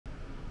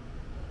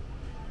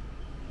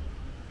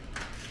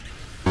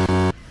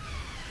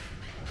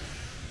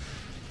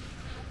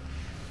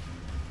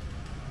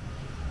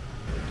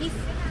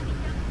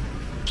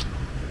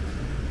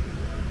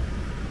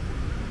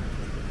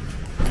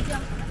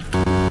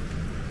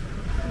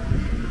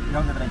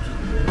Ikaw na-drive siya.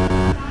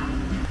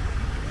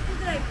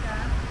 Drive ka?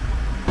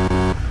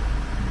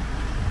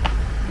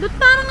 Ba't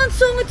parang ang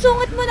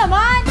sungit-sungit mo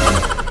naman?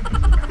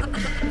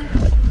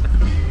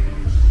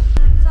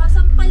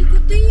 Sasampal ko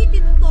to eh.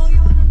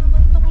 Tinutoyo na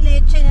naman tong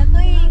leche na to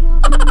eh.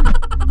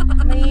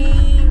 May...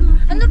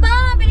 Ano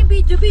ba?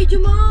 Binibidyo-bidyo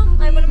mo.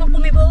 Ayaw mo naman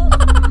kumibo.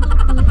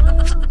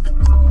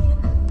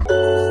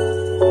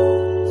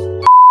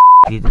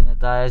 Dito na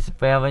tayo sa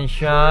Payaman.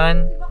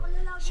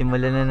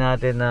 Simulan na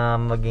natin na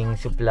maging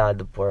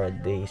suplado for a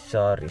day.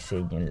 Sorry sa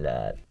inyong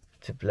lahat.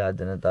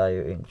 Suplado na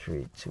tayo in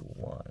 3, 2,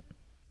 1.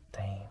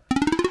 Damn.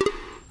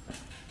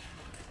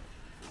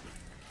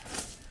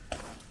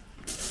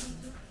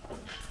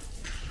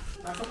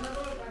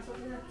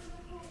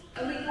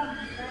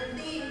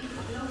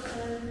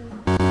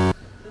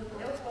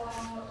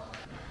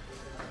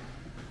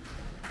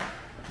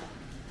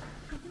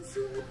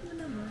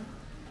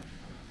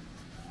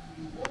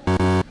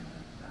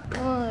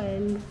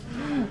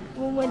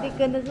 Bumalik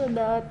ka na sa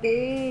dati.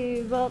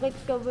 Bakit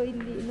ka ba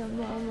hindi na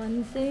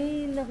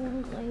mamansin?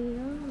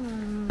 Nakakaya.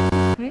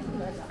 Eh?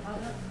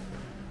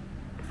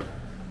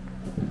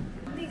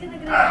 Hindi ka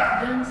nag-react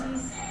dyan,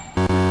 sis.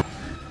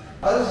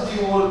 Ano si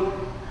G-Wall?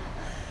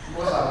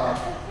 Mo sama?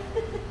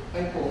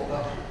 Ay po,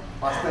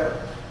 master.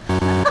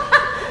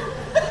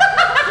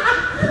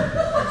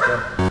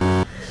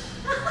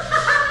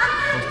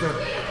 Master.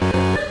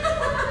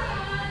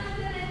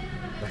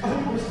 Ano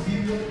po si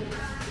G-Wall?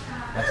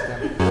 Master.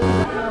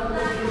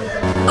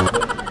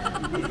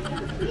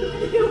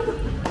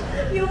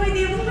 Yung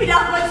hindi mo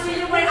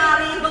pinapansin yung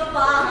may-ari ng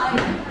bahay.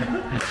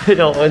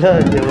 Ako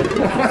na, di ba?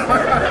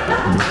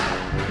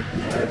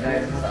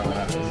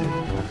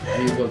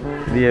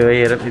 Hindi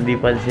mahirap hindi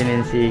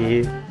pansinin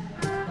si...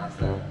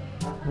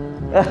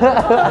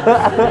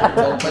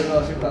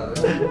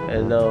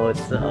 Hello,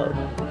 what's up?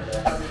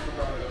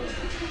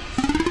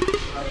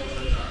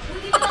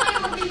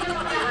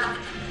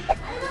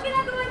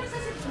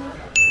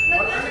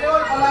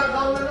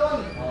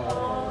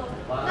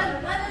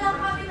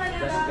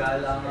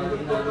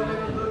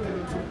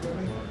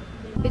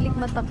 Pilik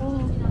mata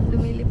ko,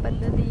 lumilipad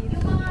na dito.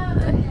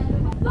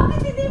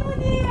 Bakit hindi mo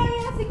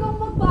niyaya si kong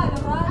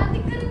mag-Valorant?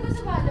 Atik ka rin ba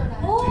sa Valorant?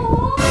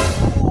 Oo!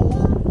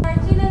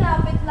 Archie,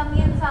 lalapit lang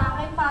yan sa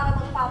akin para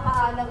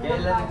magpapaalam.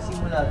 Kailan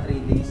nagsimula? 3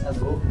 days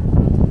ago?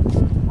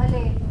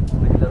 Alin?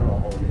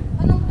 Naglaro ako ulit.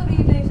 Anong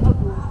 3 days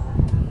ago?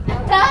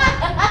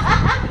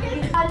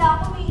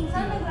 Akala ko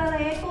minsan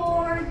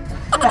nagra-record.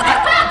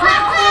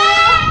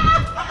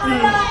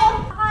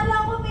 Akala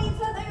ko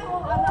minsan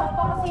anak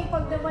pa kasi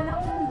pag naman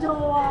ang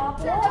jowa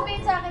ko.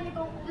 Sabihin sa akin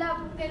ko,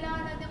 love,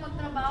 kailangan natin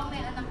magtrabaho,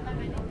 may anak na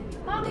ganito.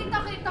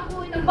 Makita-kita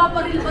ko,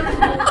 Nagbabaril-baril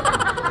mo.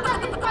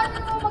 sabi, paano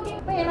mo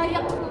maging pera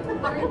yak ko?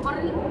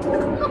 Baril-baril.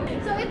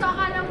 So ito,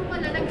 akala mo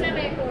pala,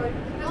 nagre-record.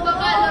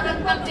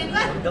 Nagbabalorant pag din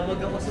ba? Damag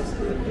ako sa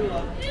studio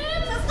ah.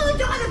 Sa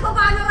studio ka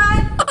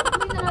nagbabalorant!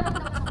 Hindi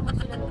nararamdaman ako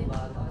magsulat din.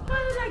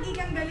 Paano lagi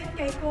kang galit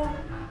kay ko?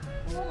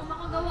 Oo nga,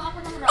 makagawa ako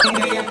ng rap.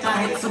 Kaya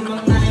kahit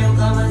sumangayo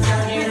ka man sa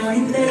akin o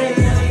hindi,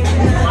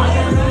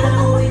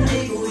 ako hindi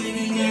ko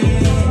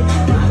hiningin.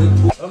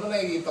 Alam mo,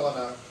 nakikita ko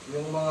na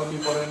yung mga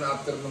before and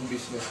after ng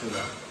business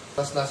nila.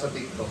 Tapos nasa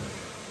TikTok.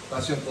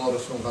 Tapos yung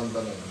chorus ng kanta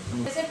na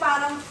yun. Kasi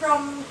parang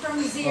from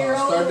zero.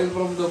 Starting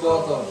from the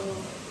bottom.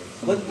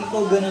 Ba't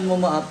ikaw ganun mo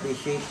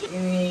ma-appreciate?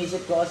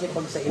 Iniisip ko kasi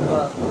pag sa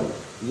iba,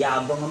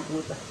 yabang ang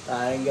puta.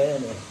 Tayong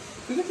ganun eh.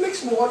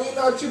 Piniflex mo, ano yung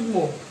na-achieve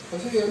mo?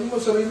 Kasi ano mo,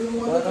 sarili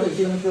mo ano Parang to eh.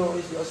 sinushow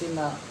kasi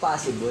na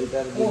possible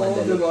pero di Oo,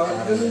 madali. diba?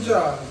 Ganun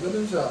siya,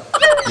 ganun siya.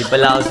 Di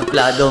pala ako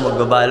suplado,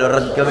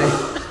 magbabalorant kami.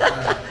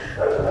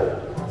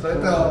 So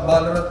ito,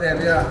 Valorant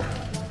area.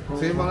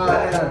 So yung mga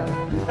yan.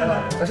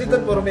 Kasi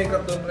doon puro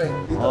makeup doon, pre.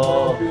 Dito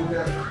Oo. puro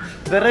computer.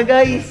 Tara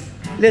guys,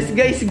 let's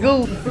guys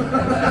go!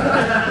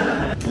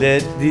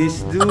 Let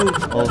this do.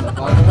 Oh.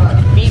 Valorant.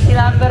 PC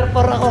number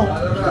 4 ako.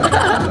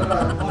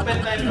 Valorant. Open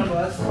time na,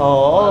 boss.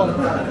 Oo.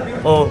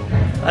 Oh.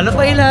 Ano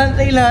pa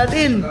hinahantay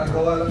natin?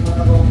 Nagawa lang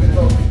mga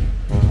komento.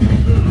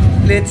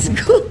 Let's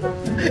go!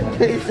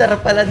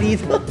 Sarap pala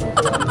dito.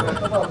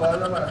 Ito pa,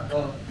 Valorant.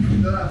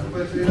 Dito na,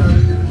 pwede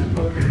natin dito si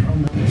Bro.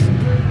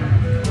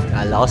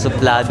 Kala ko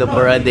suplado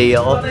for a day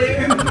ako.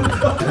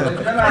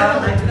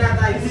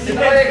 Sino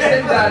kayo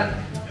extend dyan?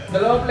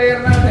 Dalawang player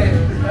natin.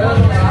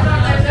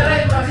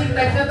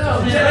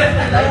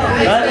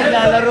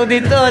 Lalaro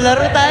dito,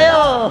 laro tayo!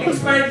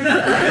 Expired na.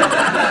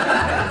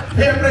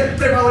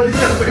 Pre, bawal din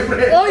siya,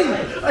 pre. Oy!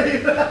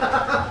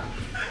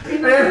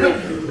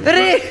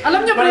 Pre! Alam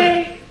niyo, pre,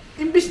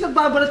 imbis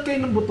nagbabalat kayo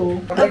ng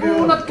buto,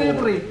 nag-uunat kayo,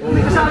 pre.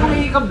 May kasamang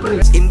ikab,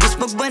 pre. Imbis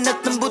magbanat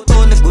ng buto,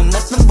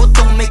 nagunat ng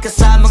butong may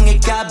kasamang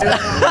ikab.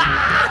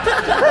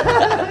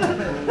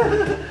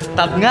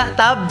 Tab nga,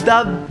 tab!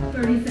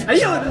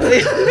 Ayun!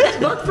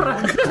 Not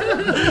prank.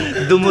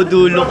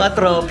 Dumudulo ka,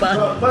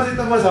 tropa. Bas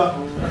ito, bas ha?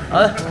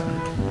 Ah,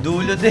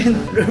 dulo din.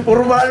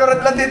 Puro Valorant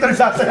lang dito,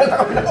 nagsasagal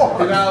ako na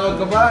ako. Tinawag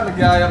ka ba?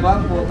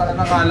 Nagyayabang? Puta ka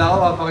nakala ko,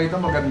 mapakita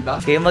maganda.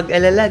 Kaya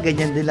mag-alala,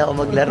 ganyan din ako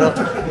maglaro.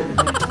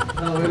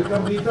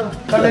 Welcome dito.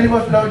 Kala ni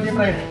Boss Lodi,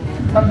 pre.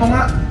 Tag mo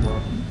nga.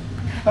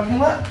 Tag mo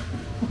nga.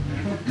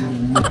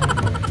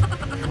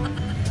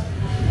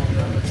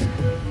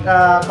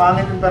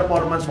 Pangit yung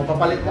performance mo,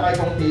 papalit ka kay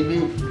Kong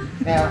TV.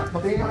 Kaya,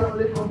 patingin ka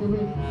ulit Kong TV.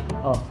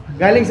 Oh,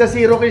 galing sa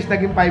 0 kills,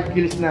 naging 5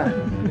 kills na.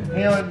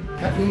 Ngayon,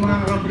 yung mga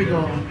kakampi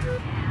ko,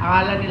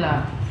 akala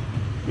nila,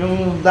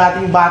 yung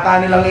dating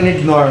bata nilang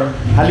in-ignore,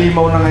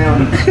 halimaw na ngayon.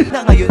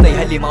 Na ngayon ay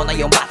halimaw na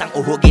yung batang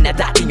uhugin na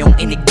dati yung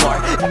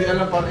in-ignore. Hindi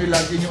alam paano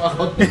ilagin yung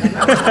account niya.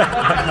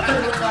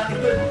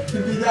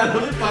 Hindi niya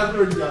alam yung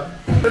password niya.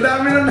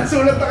 Madami nang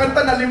nasulat na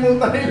kanta,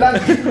 nalimutan na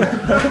ilagin.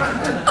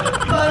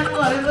 Paano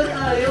mo?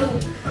 Ayaw.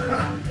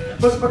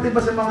 Tapos pati ba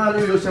sa mga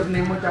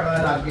username mo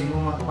tsaka login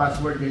mo, mga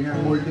password ganyan,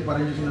 multi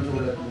pa rin yung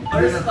sinusulat mo.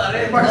 First pa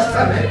rin. First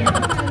pa rin.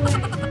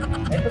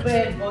 Ito ba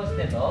yung headphones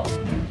nito?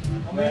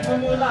 Kumain mo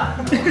muna.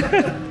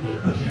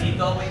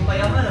 Dito ako yung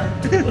payaman ah.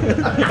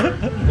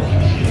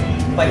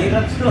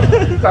 Pahirap ko.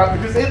 Sabi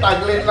ko sa'yo,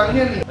 tagline lang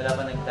yan eh. Wala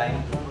pa nag-time.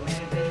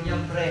 Kuminipin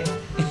niyan pre.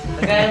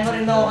 Nagaya mo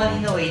rin ako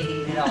kanina,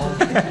 waiting din ako.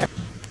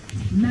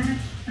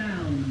 Match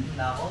found.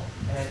 Wala ako.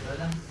 Eto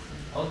lang.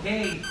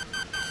 Okay.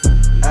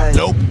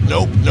 Nope.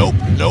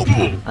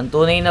 Ang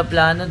tunay na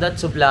plano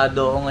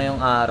suplado ako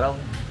ngayong araw.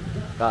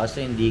 Kaso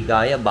hindi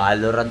kaya,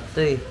 Valorant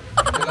to eh.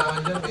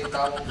 Kailangan dyan, may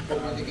tamang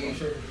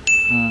communication.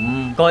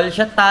 Call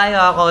shot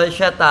tayo call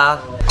shot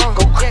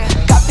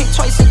Got picked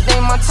twice a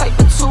day, my type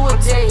of 2 a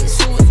day.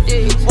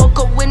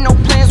 Woke up with no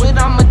plans, what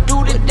I'ma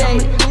do today.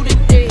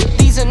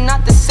 These are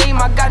not the same,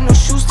 I got no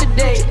shoes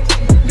today.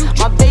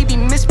 My baby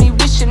missed me,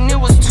 wishing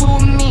it was 2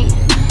 of me.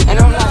 And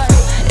I'm like,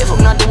 if I'm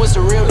not doing what's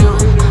the real deal.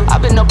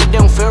 I've been up and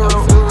down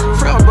Pharaoh.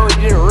 Friend bro,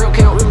 you did a real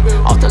kill.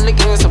 Off the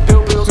liquor and some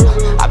pill pills.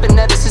 I've been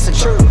at it since a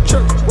church.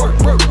 Work.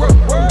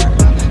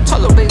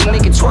 Tell her baby,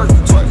 make it twerk.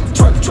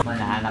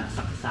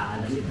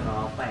 Mananagsaksaan na si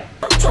tropa eh.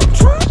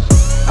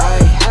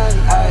 Ay.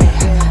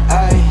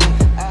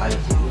 Ay,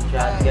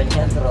 shotgun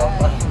yan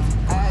tropa.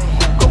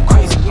 Go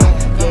crazy,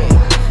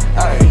 yeah.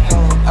 Ay.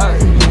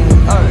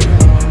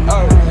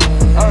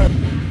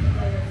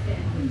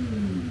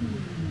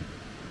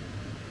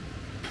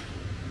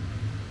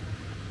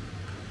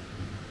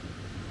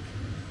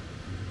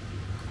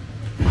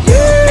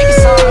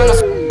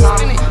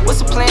 What's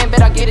the plan?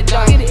 Bet I get it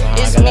done.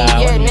 It's me,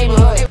 yeah,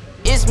 neighborhood.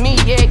 It's me,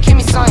 yeah, give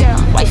me some.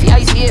 Wifey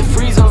icy, yeah,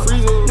 freezer.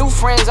 New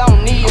friends, I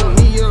don't need them.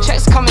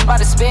 Checks coming by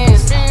the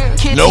spins.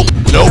 Nope.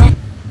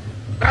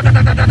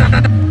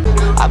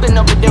 I've been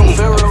up and down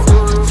Pharaoh.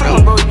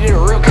 Friend bro, you did a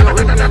real kill.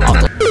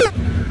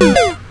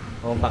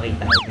 Kung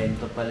makita,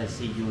 evento pala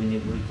si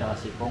Uniboy tsaka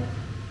si Kong.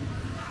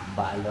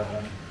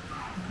 Valorant.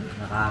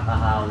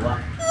 Nakakahawa.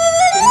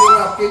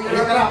 Can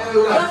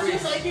you rap?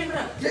 Yes, I can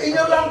rap. In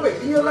your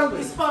language.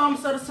 His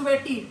palms are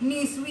sweaty,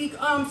 knees weak,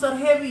 arms are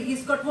heavy.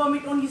 He's got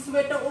vomit on his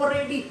sweater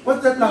already.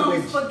 What's that Now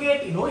language?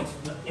 spaghetti. No, it's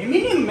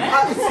Eminem, man.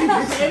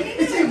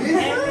 It's English.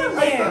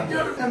 I thought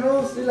you're,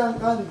 Sri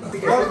Lankan.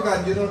 Rap ka,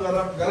 you know the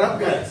rap ka. Rap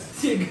ka.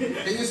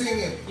 Can you sing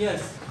it?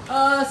 Yes.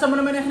 Sama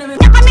naman namin.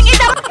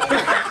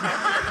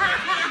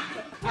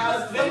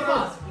 Very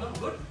fast. Not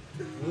good.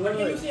 What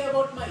can you say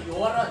about my?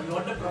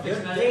 You're the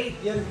professional.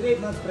 You're great,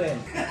 my friend.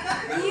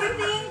 Do you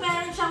think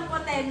meron siyang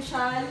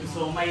potential?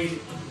 So my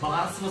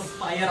bars was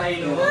fire,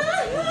 I know.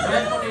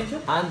 Well,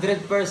 potential.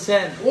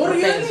 100% Oh,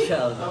 really?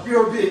 potential.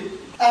 Pure beat.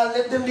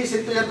 Let them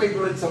listen to your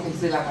favorite song in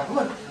Sri Lanka.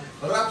 Come on.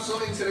 Rap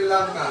song in Sri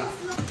Lanka.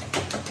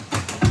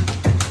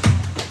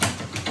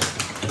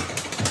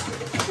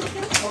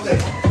 Okay,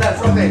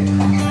 that's okay.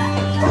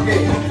 Okay.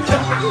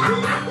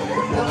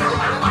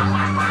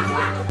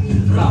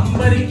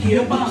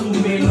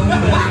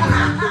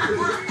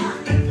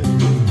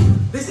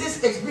 This is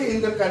XB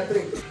in the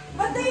country.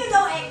 What do you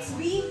know,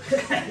 XB?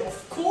 Of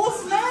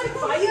course, man.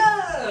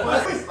 Fire.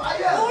 Always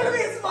fire!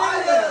 Always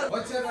fire.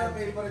 What's your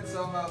favorite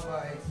song of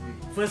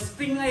XB? First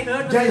thing I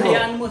heard was Jai Ho.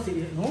 Hayaan Mo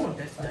Sila. No,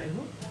 that's Jai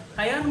Ho.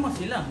 Hayaan Mo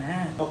Sila,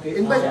 man. Okay,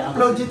 invite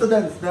Floji to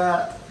dance.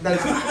 The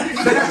dance.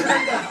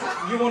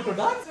 You want to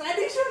dance?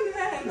 Tradition,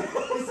 man.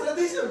 It's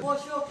tradition. For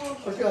sure.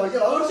 Okay.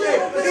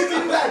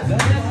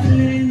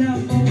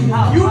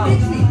 You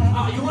teach me.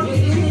 You want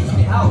me to teach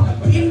me how?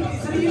 In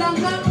Sri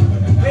Lanka,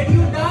 when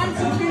you dance,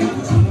 you can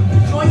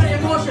show your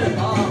emotion.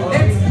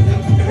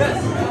 Yes.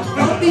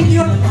 Don't think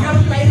you're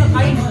kind of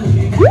hide.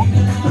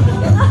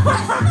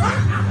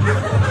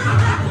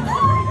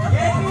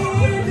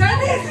 That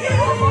is it.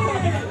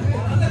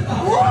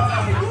 Oh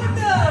my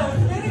goodness.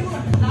 Very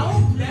good. Now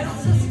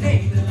that's a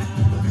stake.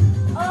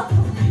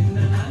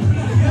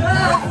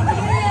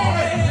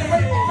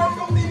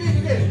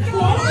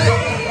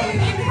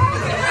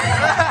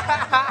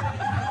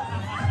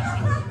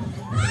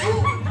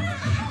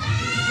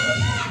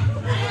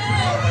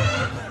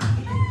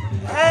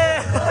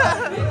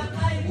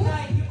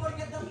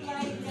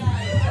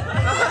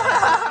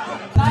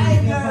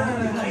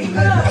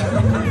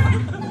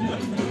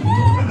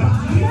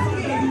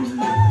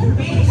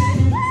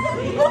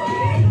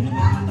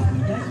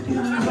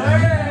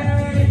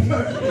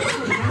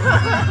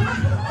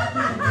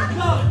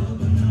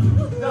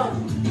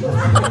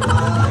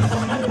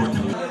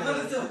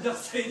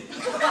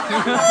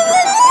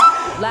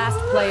 Last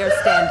player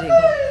standing.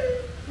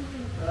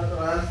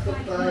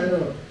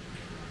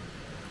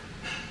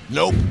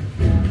 Nope.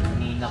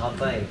 Kanina ka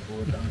pa eh.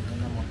 Putang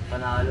ina mo.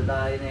 Panalo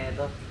tayo na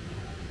ito.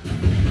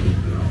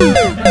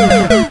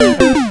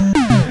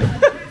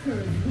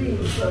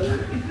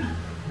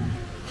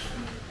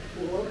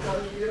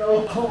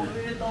 Oh,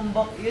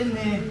 tambak yun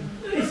eh.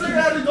 Isa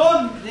nga rin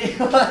doon! Hindi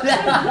ko wala.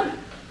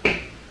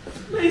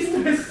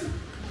 Na-stress!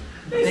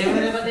 Hindi mo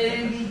na pati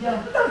yung video.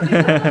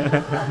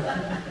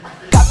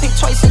 Got picked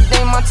twice a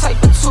day, my type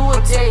of 2 a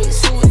day.